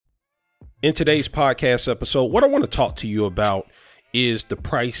In today's podcast episode, what I want to talk to you about is the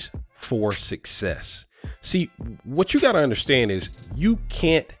price for success. See, what you got to understand is you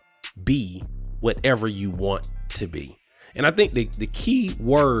can't be whatever you want to be. And I think the key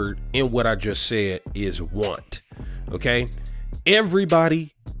word in what I just said is want. Okay.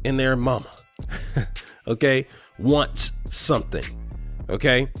 Everybody and their mama, okay, wants something.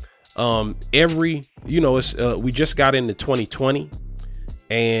 Okay. We just got into 2020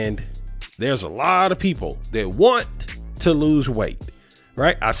 and there's a lot of people that want to lose weight,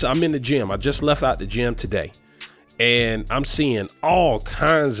 right? I'm in the gym. I just left out the gym today and I'm seeing all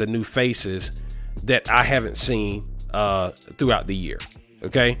kinds of new faces that I haven't seen throughout the year.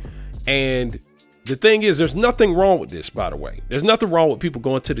 Okay. And the thing is, there's nothing wrong with this, by the way. There's nothing wrong with people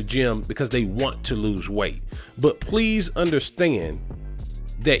going to the gym because they want to lose weight. But please understand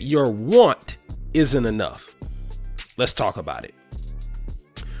that your want isn't enough. Let's talk about it.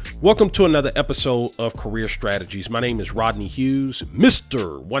 Welcome to another episode of Career Strategies. My name is Rodney Hughes,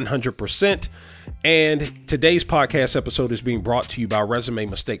 Mr. 100%. And today's podcast episode is being brought to you by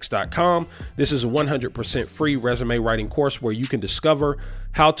ResumeMistakes.com. This is a 100% free resume writing course where you can discover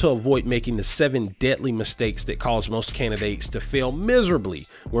how to avoid making the 7 deadly mistakes that cause most candidates to fail miserably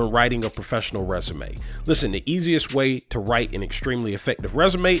when writing a professional resume. Listen, the easiest way to write an extremely effective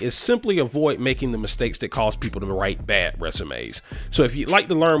resume is simply avoid making the mistakes that cause people to write bad resumes. So if you'd like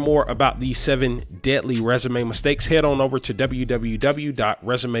to learn more about these 7 deadly resume mistakes, head on over to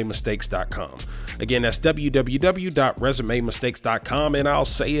www.resumemistakes.com. Again, that's www.resumemistakes.com. And I'll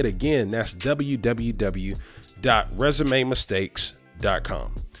say it again, that's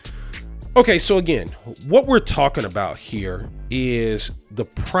www.resumemistakes.com. Okay, so again, what we're talking about here is the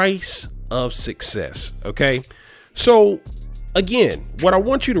price of success. Okay, so again, what I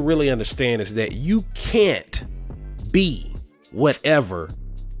want you to really understand is that you can't be whatever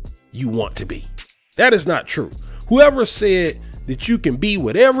you want to be. That is not true. Whoever said that you can be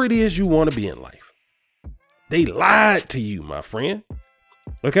whatever it is you want to be in life, they lied to you, my friend.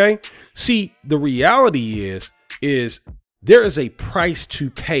 Okay, see, the reality is there is a price to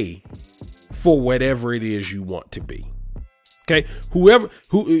pay for whatever it is you want to be. Okay. Who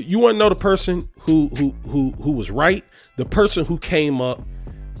you want to know, the person who was right, the person who came up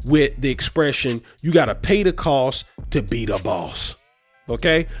with the expression, you got to pay the cost to be the boss.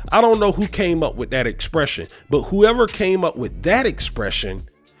 Okay. I don't know who came up with that expression, but whoever came up with that expression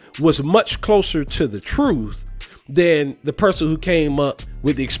was much closer to the truth than the person who came up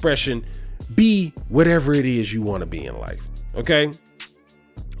with the expression, be whatever it is you want to be in life. Okay.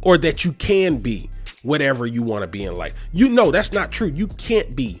 Or that you can be whatever you want to be in life. You know, that's not true. You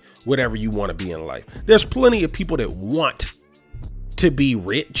can't be whatever you want to be in life. There's plenty of people that want to be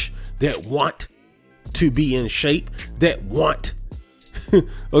rich, that want to be in shape, that want,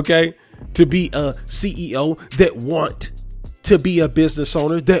 okay, to be a CEO, that want to be a business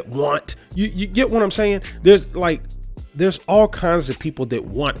owner, that want, you get what I'm saying? There's all kinds of people that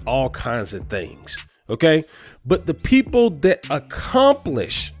want all kinds of things. Okay. But the people that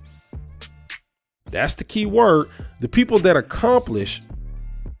accomplish, that's the key word, the people that accomplish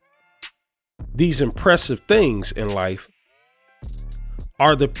these impressive things in life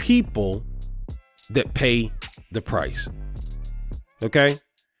are the people that pay the price. Okay.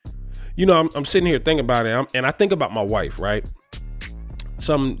 You know, I'm sitting here thinking about it and I think about my wife, right?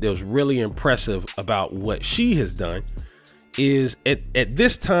 Something that was really impressive about what she has done is at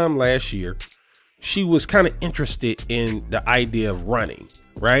this time last year, she was kind of interested in the idea of running,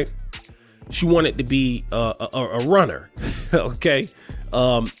 right? She wanted to be a runner. Okay.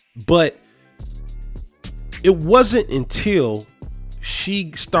 But it wasn't until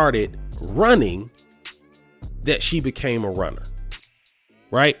she started running that she became a runner.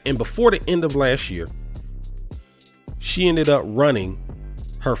 Right. And before the end of last year, she ended up running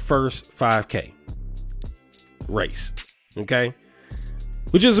her first 5K race. Okay.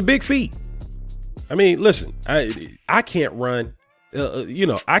 Which is a big feat. I mean, listen, I can't run,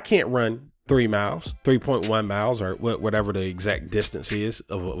 I can't run 3 miles, 3.1 miles or whatever the exact distance is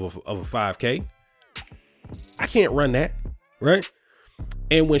of a 5K. I can't run that. Right.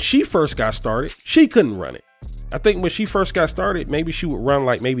 And when she first got started, she couldn't run it. I think when she first got started, maybe she would run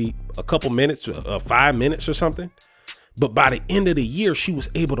like maybe a couple minutes, 5 minutes or something. But by the end of the year, she was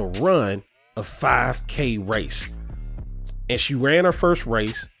able to run a 5K race. And she ran her first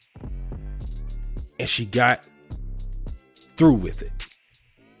race and she got through with it.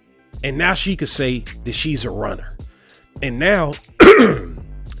 And now she could say that she's a runner. And now,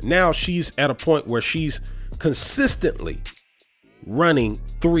 now she's at a point where she's consistently running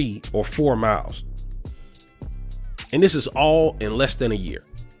 3 or 4 miles. And this is all in less than a year.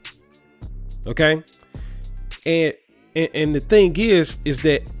 Okay. And the thing is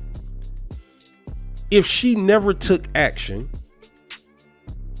that if she never took action,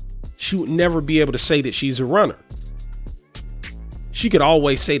 she would never be able to say that she's a runner. She could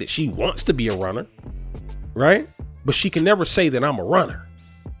always say that she wants to be a runner, right? But she can never say that I'm a runner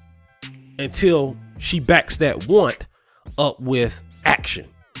until she backs that want up with action.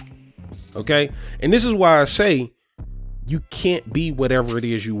 Okay. And this is why I say you can't be whatever it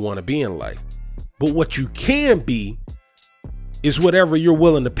is you want to be in life. But what you can be is whatever you're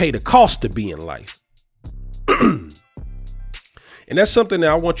willing to pay the cost to be in life. And that's something that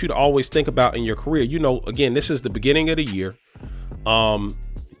I want you to always think about in your career. You know, again, this is the beginning of the year.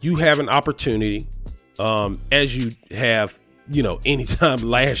 You have an opportunity, as you have, you know, anytime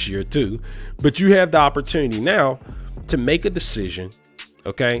last year too, but you have the opportunity now to make a decision,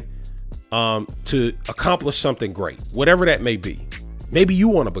 okay, to accomplish something great, whatever that may be. Maybe you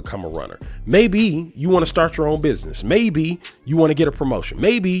want to become a runner. Maybe you want to start your own business. Maybe you want to get a promotion.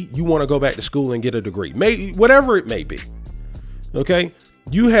 Maybe you want to go back to school and get a degree. Maybe whatever it may be. Okay.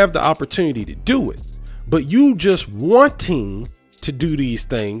 You have the opportunity to do it, but you just wanting to do these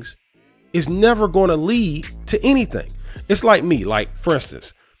things is never going to lead to anything. It's like me. Like, for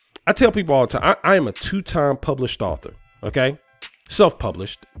instance, I tell people all the time, I am a 2-time published author. Okay.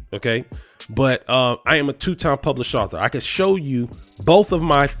 Self-published. Okay. But I am a 2-time published author. I could show you both of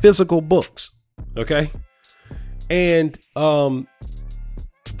my physical books. Okay. And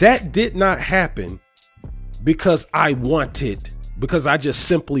that did not happen because I just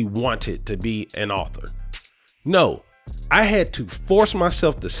simply wanted to be an author. No, I had to force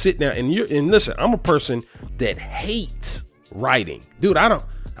myself to sit down and listen, I'm a person that hates writing. Dude, I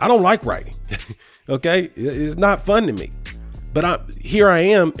don't like writing. Okay. It's not fun to me. But here I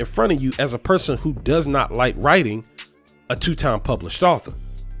am in front of you as a person who does not like writing, a 2-time published author.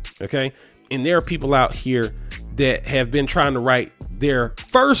 Okay. And there are people out here that have been trying to write their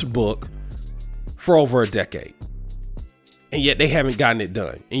first book for over a decade, and yet they haven't gotten it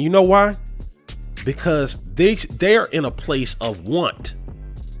done. And you know why? Because they're in a place of want,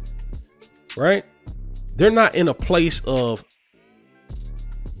 right? They're not in a place of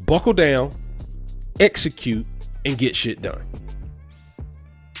buckle down, execute, and get shit done.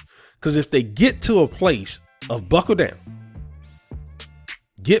 Because if they get to a place of buckle down,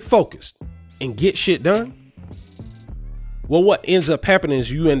 get focused, and get shit done, well, what ends up happening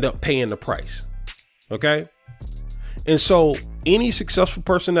is you end up paying the price. Okay. And so any successful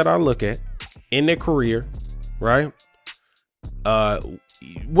person that I look at in their career, right? As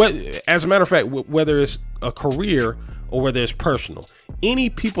a matter of fact, whether it's a career or whether it's personal,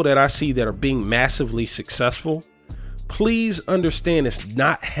 any people that I see that are being massively successful, please understand it's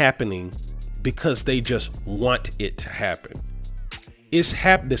not happening because they just want it to happen.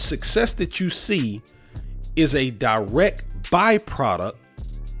 The success that you see is a direct byproduct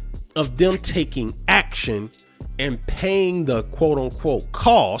of them taking action and paying the quote unquote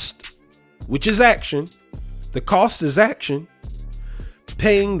cost, which is action. The cost is action,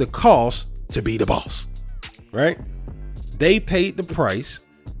 paying the cost to be the boss, right? They paid the price,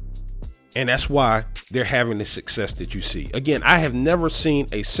 and that's why they're having the success that you see. Again, I have never seen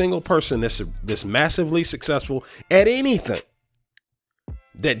a single person that's massively successful at anything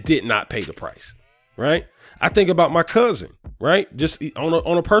that did not pay the price, right? I think about my cousin, right? Just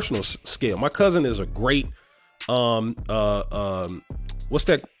on a personal scale. My cousin is a great, what's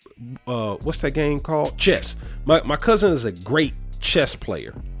that game called? Chess. My cousin is a great chess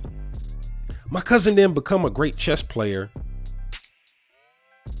player. My cousin didn't become a great chess player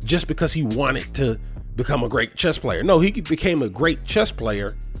just because he wanted to become a great chess player. No, he became a great chess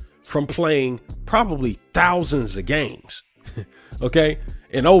player from playing probably thousands of games. Okay.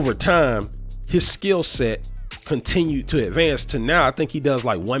 And over time, his skill set continued to advance to now I think he does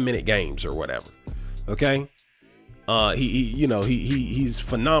like 1-minute games or whatever. Okay. He's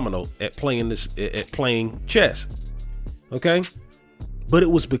phenomenal at playing chess. Okay. But it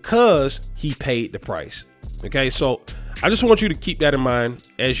was because he paid the price. Okay. So I just want you to keep that in mind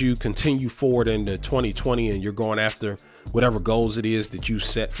as you continue forward into 2020 and you're going after whatever goals it is that you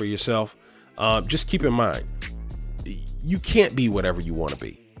set for yourself. Just keep in mind, you can't be whatever you want to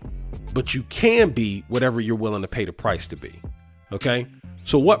be, but you can be whatever you're willing to pay the price to be. Okay.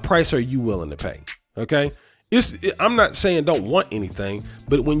 So what price are you willing to pay? Okay. I'm not saying don't want anything,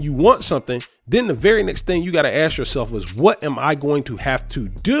 but when you want something, then the very next thing you got to ask yourself is, what am I going to have to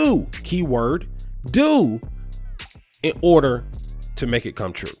do? Keyword, do, in order to make it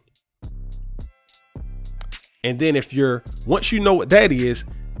come true. And then once you know what that is,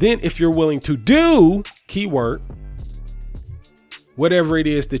 then if you're willing to do, keyword, whatever it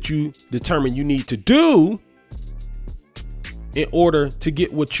is that you determine you need to do in order to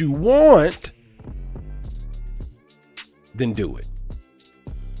get what you want, then do it.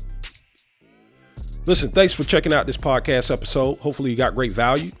 Listen, thanks for checking out this podcast episode. Hopefully you got great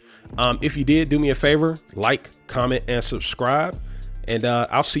value. If you did, do me a favor, like, comment, and subscribe. And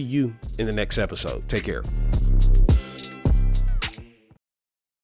I'll see you in the next episode. Take care.